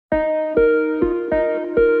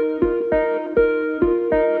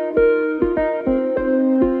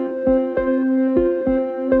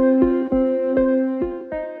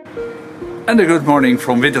And a good morning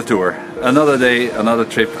from Winterthur. Another day, another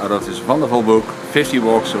trip out of this wonderful book, 50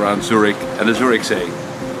 Walks Around Zurich and the Zurich Sea.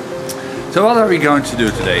 So what are we going to do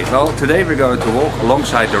today? Well, today we're going to walk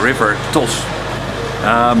alongside the river Tos.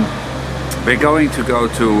 We're going to go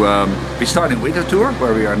to, we start in Winterthur,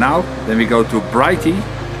 where we are now, then we go to Breite,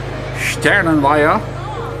 Sternenweiher,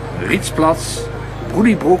 Rietsplatz,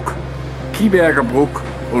 Brunibroek,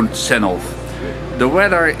 Kiebergerbroek and Senhof. The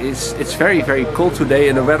weather it's very cold today,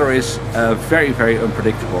 and the weather is very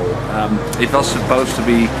unpredictable. It was supposed to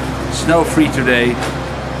be snow-free today,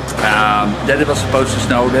 then it was supposed to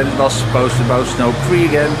snow, then it was supposed to go snow-free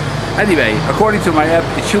again. Anyway, according to my app,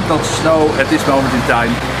 it should not snow at this moment in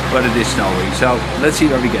time, but it is snowing. So let's see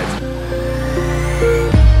where we get.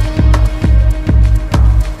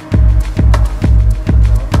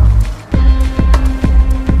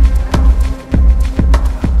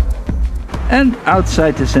 And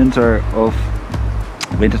outside the center of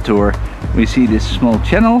Winterthur we see this small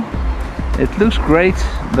channel. It looks great,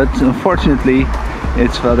 but unfortunately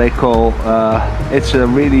it's what they call, it's a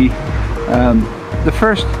really the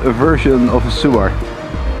first version of a sewer.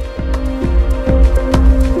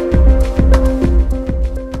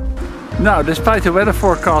 Now, despite the weather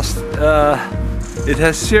forecast, it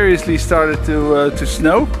has seriously started to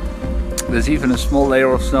snow. There's even a small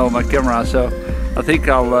layer of snow on my camera, so I think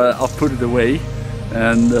I'll put it away,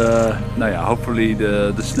 and hopefully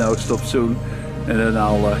the snow stops soon, and then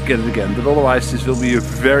I'll get it again. But otherwise this will be a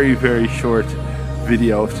very short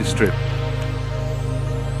video of this trip.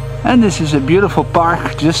 And this is a beautiful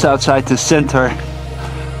park just outside the center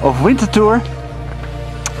of Winterthur.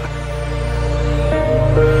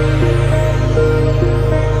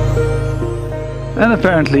 And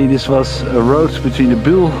apparently this was a road between the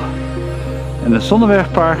Bühl and the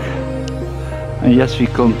Sonnebergpark. And yes, we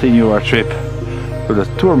continue our trip to the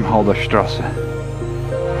Turmhalderstrasse.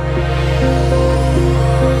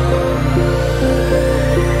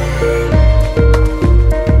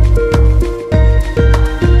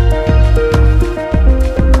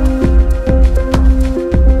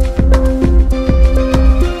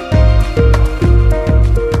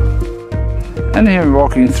 And here we're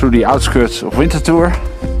walking through the outskirts of Winterthur.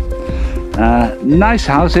 Nice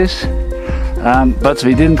houses. But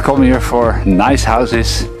we didn't come here for nice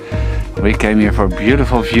houses. We came here for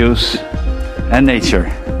beautiful views and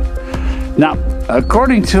nature. Now,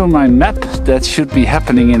 according to my map, that should be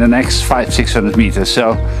happening in the next 500-600 meters,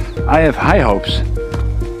 so I have high hopes.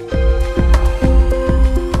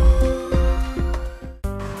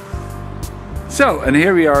 So, and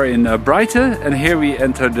here we are in Breite, and here we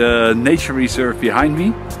enter the nature reserve behind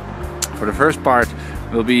me. For the first part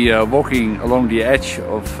we'll be walking along the edge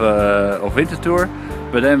of Winterthur,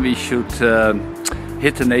 but then we should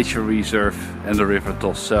hit the nature reserve and the river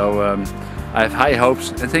Tos. So I have high hopes,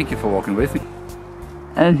 and thank you for walking with me.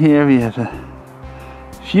 And here we have a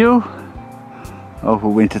view over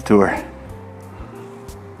Winterthur.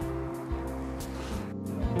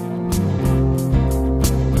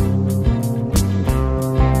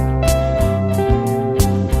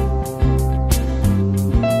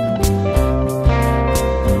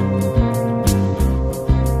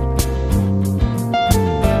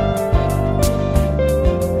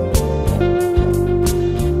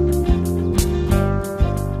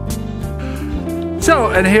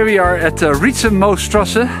 So, and here we are at the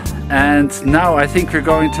Rietsenmoosstrasse, and now I think we're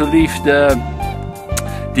going to leave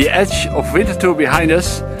the edge of Winterthur behind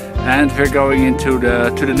us, and we're going into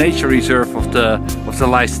the nature reserve of the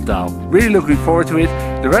Leisenthal. Really looking forward to it.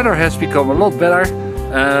 The weather has become a lot better,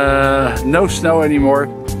 no snow anymore,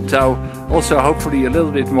 so also hopefully a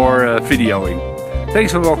little bit more videoing.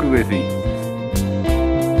 Thanks for walking with me.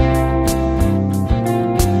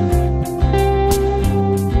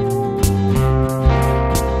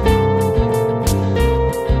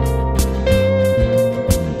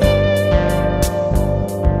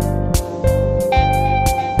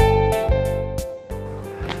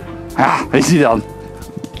 Ja, weet je dan?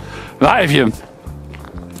 Waar heb je hem?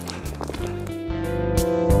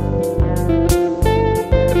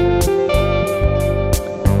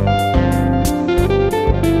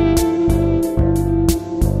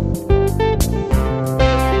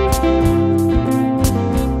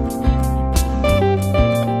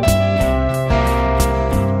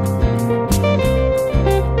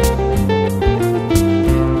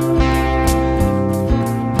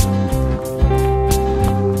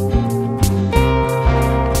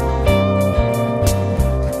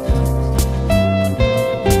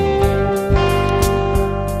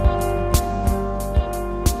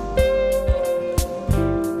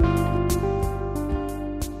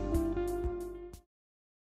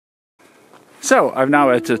 So I'm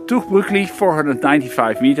now at Tuchbrückli,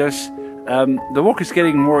 495 meters. The walk is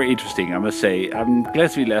getting more interesting, I must say. I'm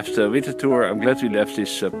glad we left Winterthur. I'm glad we left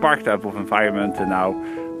this park type of environment, and now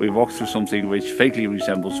we walk through something which vaguely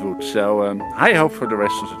resembles wood. So high hope for the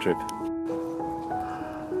rest of the trip.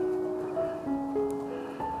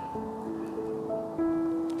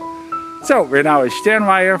 So we're now at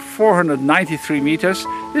Sternweiher, 493 meters.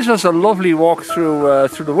 This was a lovely walk through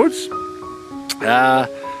the woods.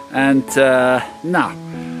 Now,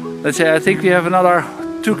 let's say I think we have another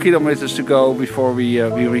 2 kilometers to go before we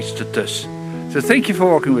reach the Tus. So thank you for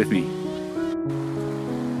walking with me.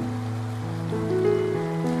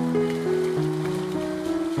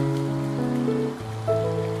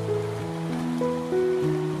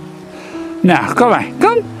 Nou, kom maar,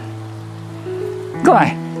 kom! Kom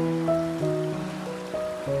maar!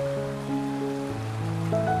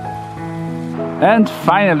 And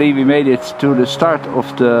finally we made it to the start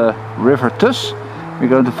of the river Tus. We're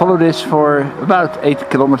going to follow this for about 8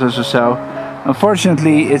 kilometers or so.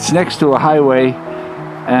 Unfortunately it's next to a highway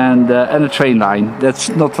and a train line. That's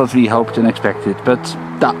not what we hoped and expected, but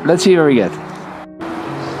let's see where we get.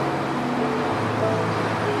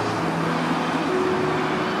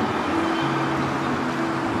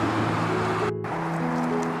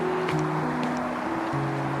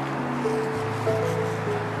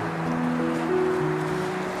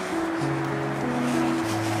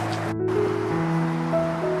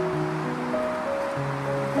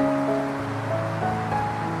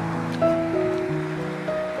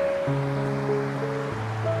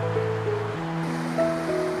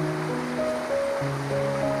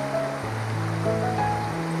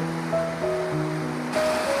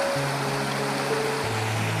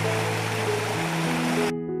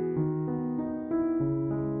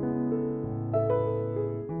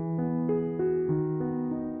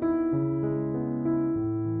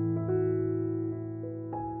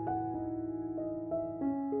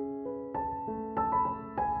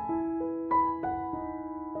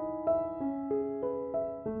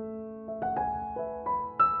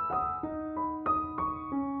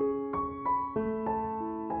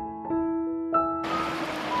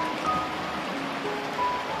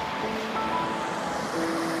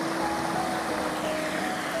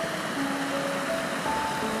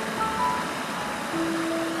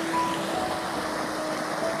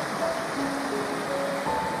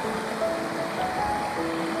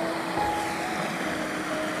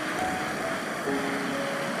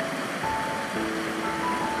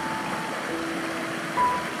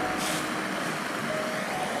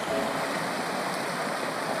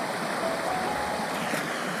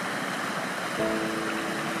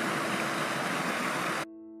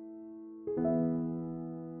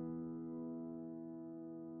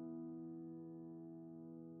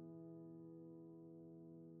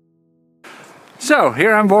 So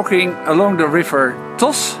here I'm walking along the river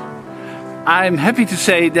Tos. I'm happy to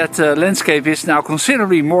say that the landscape is now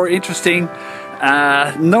considerably more interesting.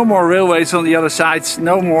 No more railways on the other sides,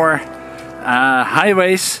 no more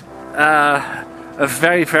highways. A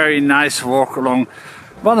very, very nice walk along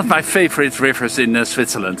one of my favorite rivers in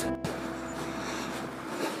Switzerland.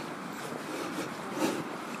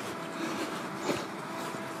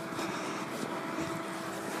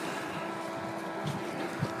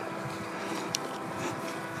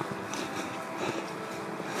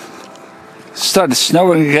 Started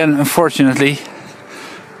snowing again, unfortunately,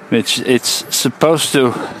 which it's supposed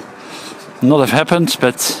to not have happened,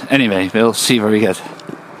 but anyway, we'll see where we get.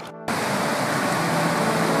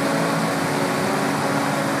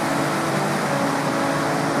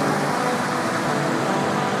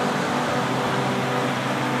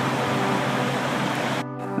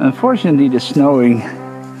 Unfortunately, the snowing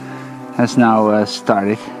has now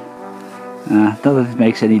started. Not that it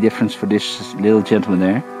makes any difference for this little gentleman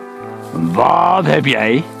there. Wat heb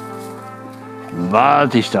jij?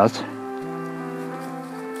 Wat is dat?